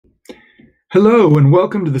Hello and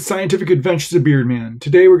welcome to the Scientific Adventures of Beardman.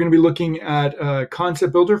 Today we're going to be looking at a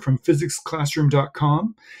concept builder from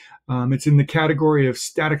physicsclassroom.com. It's in the category of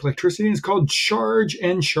static electricity and it's called Charge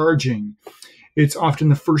and Charging. It's often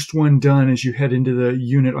the first one done as you head into the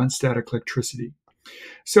unit on static electricity.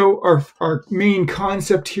 So our main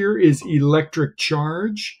concept here is electric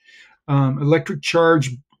charge. Electric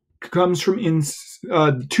charge comes from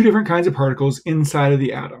two different kinds of particles inside of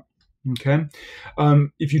the atom. Okay.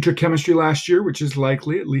 If you took chemistry last year, which is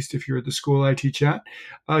likely, at least if you're at the school I teach at,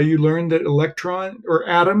 you learned that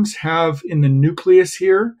atoms have in the nucleus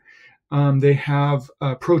here, they have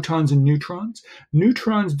protons and neutrons.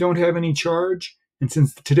 Neutrons don't have any charge. And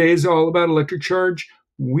since today is all about electric charge,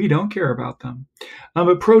 we don't care about them.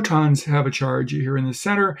 But protons have a charge here in the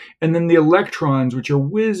center. And then the electrons, which are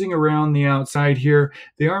whizzing around the outside here,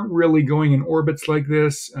 they aren't really going in orbits like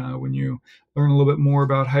this. When you learn a little bit more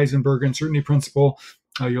about Heisenberg uncertainty principle,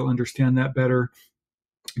 you'll understand that better.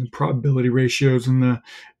 The probability ratios and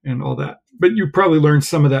all that. But you probably learned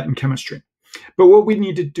some of that in chemistry. But what we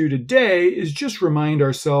need to do today is just remind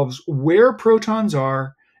ourselves where protons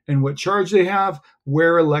are and what charge they have,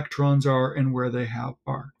 where electrons are, and where they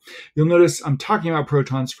are. You'll notice I'm talking about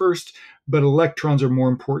protons first, but electrons are more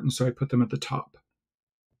important, so I put them at the top.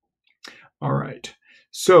 All right.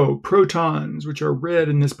 So protons, which are red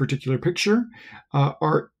in this particular picture,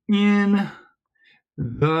 are in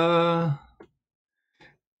the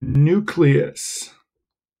nucleus.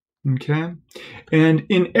 Okay. And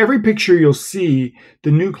in every picture you'll see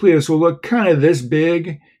the nucleus will look kind of this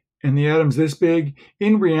big and the atom's this big.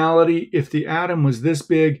 In reality, if the atom was this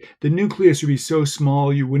big, the nucleus would be so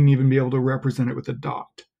small you wouldn't even be able to represent it with a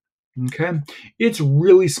dot. Okay, it's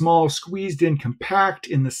really small, squeezed in, compact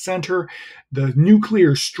in the center. The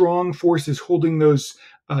nuclear strong force is holding those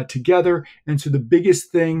together. And so the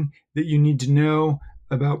biggest thing that you need to know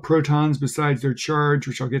about protons, besides their charge,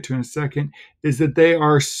 which I'll get to in a second, is that they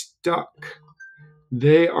are stuck.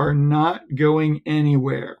 They are not going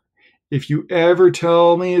anywhere. If you ever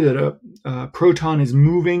tell me that a proton is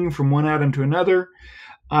moving from one atom to another,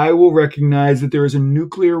 I will recognize that there is a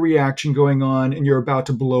nuclear reaction going on and you're about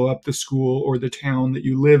to blow up the school or the town that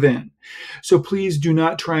you live in. So please do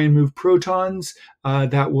not try and move protons.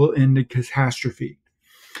 That will end in catastrophe.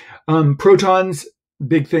 Protons,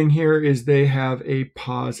 big thing here is they have a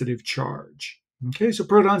positive charge. Okay, so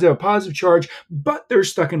protons have a positive charge, but they're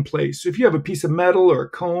stuck in place. So if you have a piece of metal or a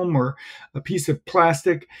comb or a piece of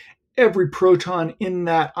plastic, every proton in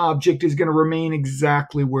that object is going to remain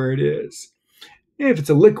exactly where it is. If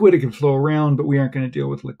it's a liquid, it can flow around, but we aren't going to deal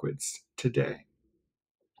with liquids today.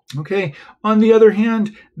 Okay, on the other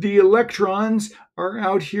hand, the electrons are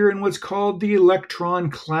out here in what's called the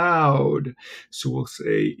electron cloud. So we'll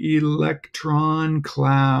say electron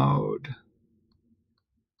cloud.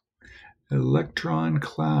 Electron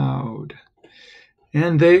cloud.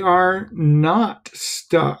 And they are not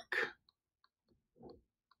stuck.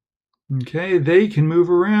 Okay, they can move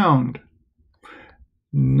around.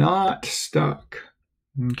 Not stuck.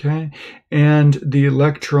 Okay, and the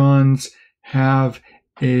electrons have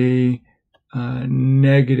a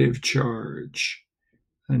negative charge.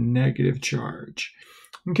 A negative charge.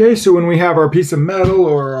 Okay, so when we have our piece of metal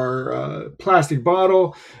or our plastic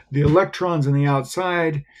bottle, the electrons on the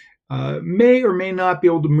outside may or may not be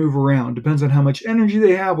able to move around. Depends on how much energy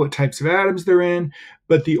they have, what types of atoms they're in,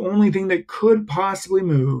 but the only thing that could possibly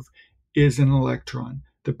move is an electron.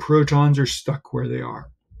 The protons are stuck where they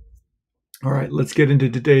are. All right, let's get into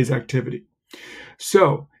today's activity.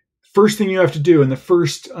 So, first thing you have to do in the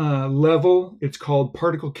first level, it's called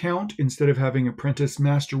particle count. Instead of having Apprentice,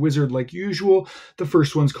 Master, Wizard like usual, the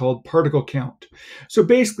first one's called particle count. So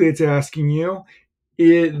basically it's asking you,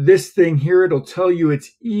 this thing here, it'll tell you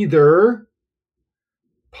it's either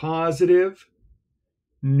positive,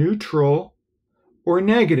 neutral, or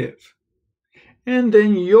negative. And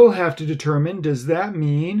then you'll have to determine, does that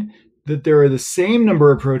mean that there are the same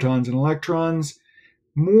number of protons and electrons,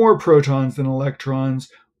 more protons than electrons,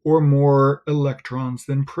 or more electrons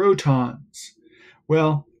than protons?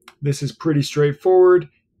 Well, this is pretty straightforward.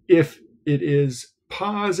 If it is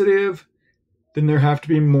positive, then there have to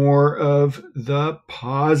be more of the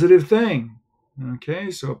positive thing. Okay,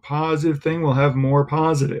 so a positive thing will have more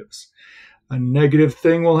positives. A negative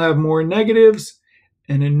thing will have more negatives,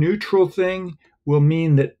 and a neutral thing will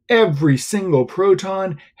mean that every single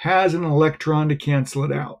proton has an electron to cancel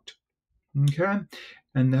it out. Okay,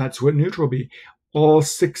 and that's what neutral will be. All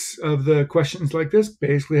 6 of the questions like this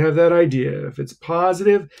basically have that idea. If it's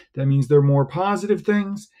positive, that means there are more positive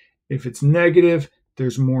things. If it's negative,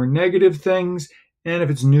 there's more negative things. And if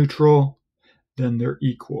it's neutral, then they're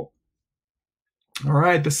equal. All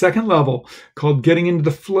right, the second level, called getting into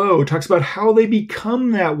the flow, talks about how they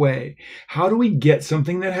become that way. How do we get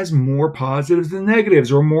something that has more positives than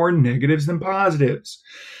negatives or more negatives than positives?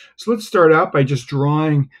 So let's start out by just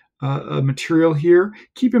drawing a material here.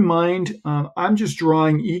 Keep in mind, I'm just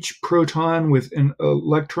drawing each proton with an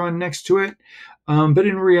electron next to it. But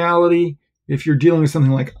in reality, if you're dealing with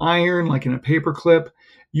something like iron, like in a paper clip,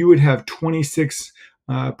 you would have 26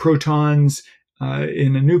 protons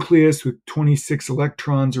in a nucleus with 26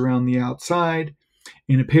 electrons around the outside.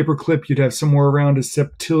 In a paperclip, you'd have somewhere around a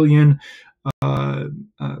septillion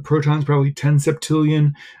protons, probably 10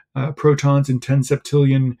 septillion protons and 10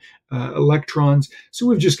 septillion electrons. So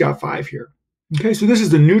we've just got 5 here. Okay, so this is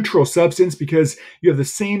the neutral substance because you have the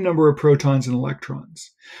same number of protons and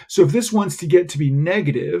electrons. So if this wants to get to be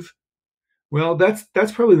negative, well, that's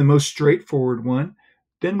probably the most straightforward one.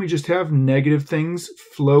 Then we just have negative things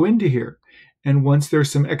flow into here. And once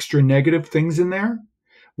there's some extra negative things in there,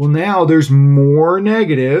 well, now there's more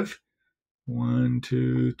negative. 1,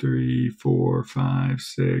 2, 3, 4, 5,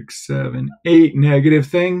 6, 7, 8 negative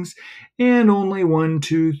things, and only 1,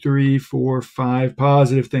 2, 3, 4, 5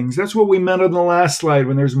 positive things. That's what we meant on the last slide.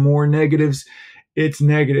 When there's more negatives, it's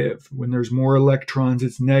negative. When there's more electrons,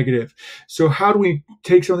 it's negative. So how do we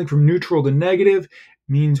take something from neutral to negative? It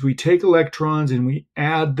means we take electrons and we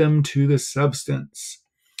add them to the substance.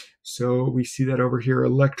 So we see that over here,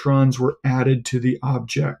 electrons were added to the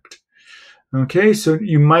object. Okay, so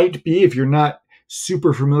you might be, if you're not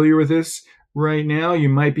super familiar with this right now, you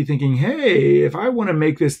might be thinking, hey, if I want to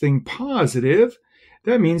make this thing positive,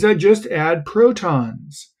 that means I just add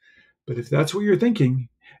protons. But if that's what you're thinking,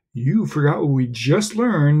 you forgot what we just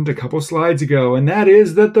learned a couple slides ago, and that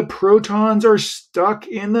is that the protons are stuck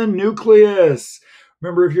in the nucleus.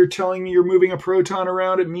 Remember, if you're telling me you're moving a proton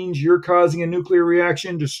around, it means you're causing a nuclear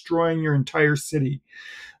reaction, destroying your entire city.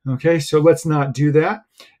 Okay, so let's not do that.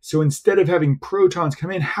 So instead of having protons come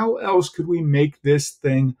in, how else could we make this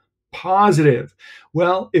thing positive?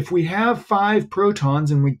 Well, if we have 5 protons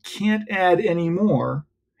and we can't add any more,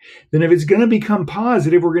 then if it's going to become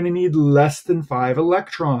positive, we're going to need less than 5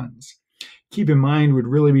 electrons. Keep in mind, we'd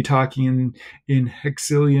really be talking in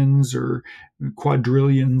hexillions or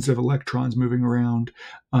quadrillions of electrons moving around.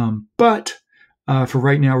 But for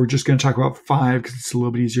right now, we're just going to talk about 5 because it's a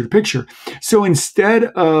little bit easier to picture. So instead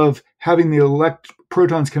of having the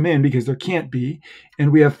protons come in, because there can't be,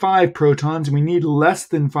 and we have 5 protons and we need less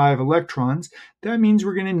than 5 electrons, that means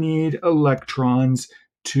we're going to need electrons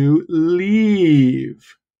to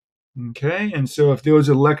leave. Okay, and so if those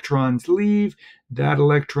electrons leave, that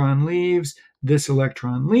electron leaves, this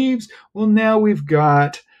electron leaves, well, now we've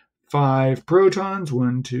got 5 protons,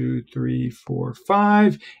 1, 2, 3, 4,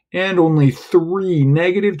 5, and only 3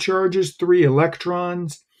 negative charges, 3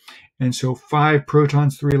 electrons. And so 5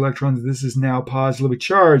 protons, 3 electrons, this is now positively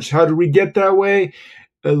charged. How did we get that way?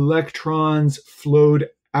 Electrons flowed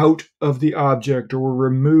out of the object or were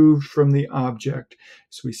removed from the object.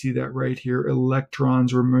 So we see that right here,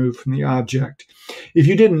 electrons removed from the object. If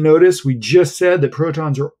you didn't notice, we just said that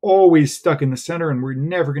protons are always stuck in the center and we're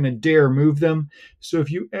never going to dare move them. So if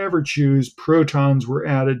you ever choose protons were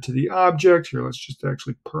added to the object, here, let's just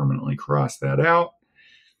actually permanently cross that out.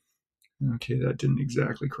 Okay, that didn't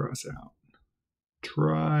exactly cross out.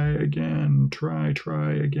 Try again, try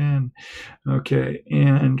again. Okay,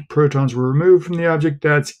 and protons were removed from the object.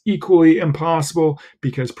 That's equally impossible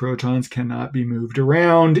because protons cannot be moved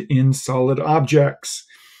around in solid objects.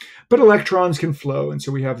 But electrons can flow, and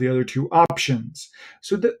so we have the other 2 options.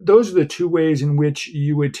 So those are the 2 ways in which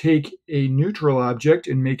you would take a neutral object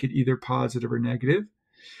and make it either positive or negative.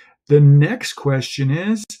 The next question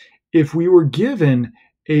is, if we were given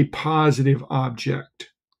a positive object,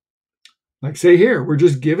 like say here, we're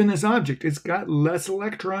just given this object. It's got less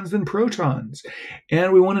electrons than protons.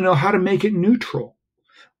 And we want to know how to make it neutral.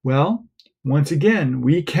 Well, once again,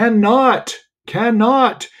 we cannot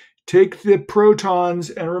take the protons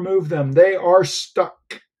and remove them. They are stuck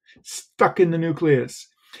in the nucleus.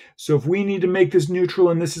 So if we need to make this neutral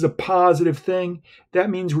and this is a positive thing, that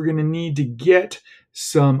means we're going to need to get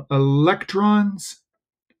some electrons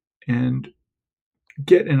and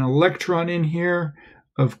get an electron in here.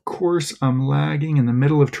 Of course, I'm lagging in the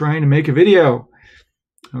middle of trying to make a video.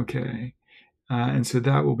 Okay, and so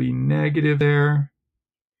that will be negative there.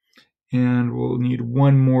 And we'll need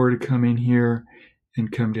 1 more to come in here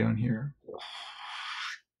and come down here.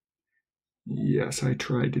 Yes, I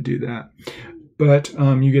tried to do that. But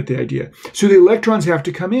you get the idea. So the electrons have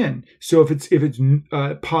to come in. So if it's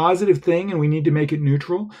a positive thing and we need to make it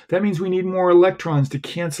neutral, that means we need more electrons to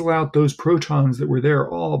cancel out those protons that were there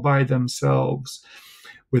all by themselves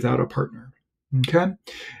without a partner. Okay,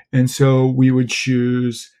 and so we would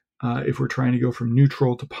choose, if we're trying to go from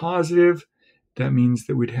neutral to positive, that means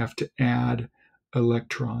that we'd have to add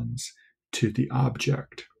electrons to the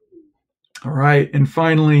object. All right, and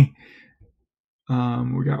finally,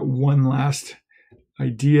 we got one last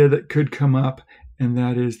idea that could come up, and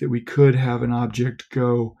that is that we could have an object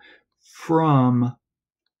go from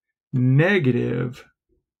negative.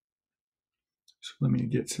 So let me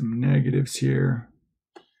get some negatives here.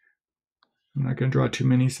 I'm not going to draw too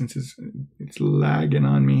many since it's lagging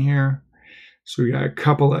on me here. So we got a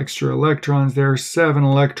couple extra electrons there, 7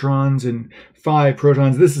 electrons and 5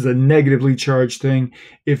 protons. This is a negatively charged thing.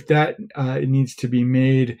 If that needs to be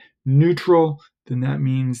made neutral, then that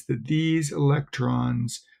means that these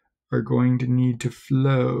electrons are going to need to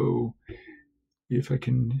flow. If I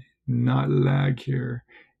can not lag here,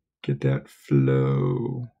 get that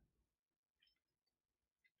flow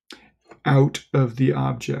out of the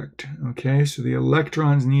object. Okay, so the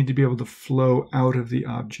electrons need to be able to flow out of the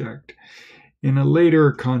object. In a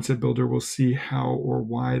later concept builder, we'll see how or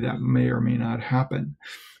why that may or may not happen.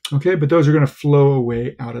 Okay, but those are going to flow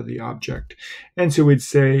away out of the object. And so we'd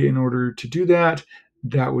say in order to do that,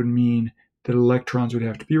 that would mean that electrons would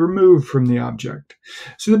have to be removed from the object.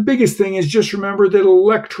 So the biggest thing is just remember that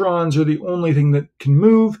electrons are the only thing that can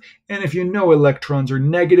move. And if you know electrons are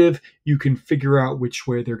negative, you can figure out which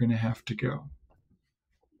way they're going to have to go.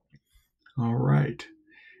 All right.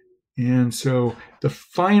 And so the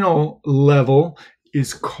final level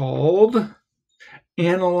is called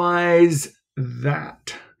Analyze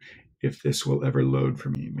That. If this will ever load for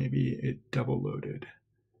me, maybe it double loaded.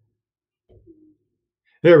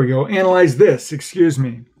 There we go. Analyze This, excuse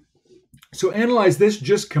me. So Analyze This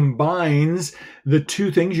just combines the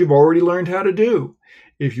two things you've already learned how to do.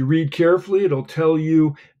 If you read carefully, it'll tell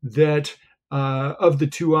you that of the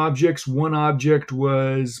two objects, one object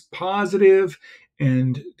was positive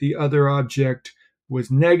and the other object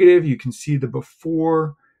was negative. You can see the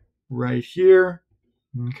before right here.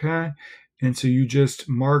 Okay. And so you just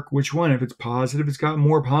mark which one. If it's positive, it's got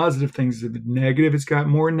more positive things. If it's negative, it's got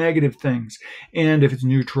more negative things. And if it's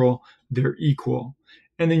neutral, they're equal.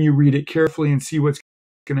 And then you read it carefully and see what's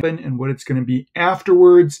going to happen and what it's going to be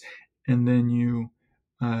afterwards. And then you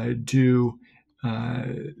do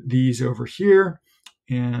these over here.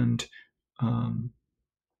 And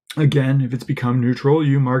again, if it's become neutral,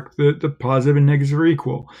 you mark the positive and negative are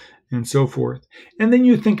equal, and so forth. And then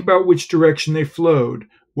you think about which direction they flowed.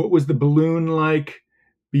 What was the balloon like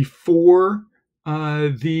before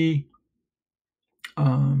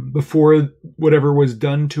before whatever was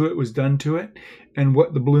done to it, and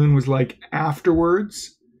what the balloon was like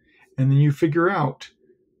afterwards. And then you figure out,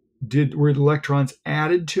 were the electrons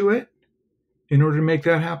added to it in order to make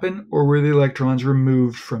that happen, or were the electrons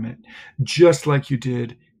removed from it, just like you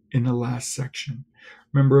did in the last section.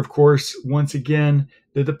 Remember, of course, once again,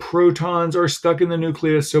 that the protons are stuck in the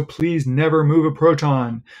nucleus, so please never move a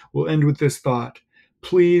proton. We'll end with this thought.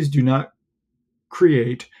 Please do not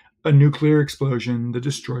create a nuclear explosion that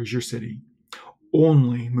destroys your city.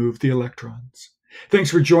 Only move the electrons.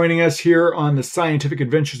 Thanks for joining us here on the Scientific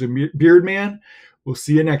Adventures of Beardman. We'll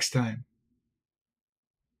see you next time.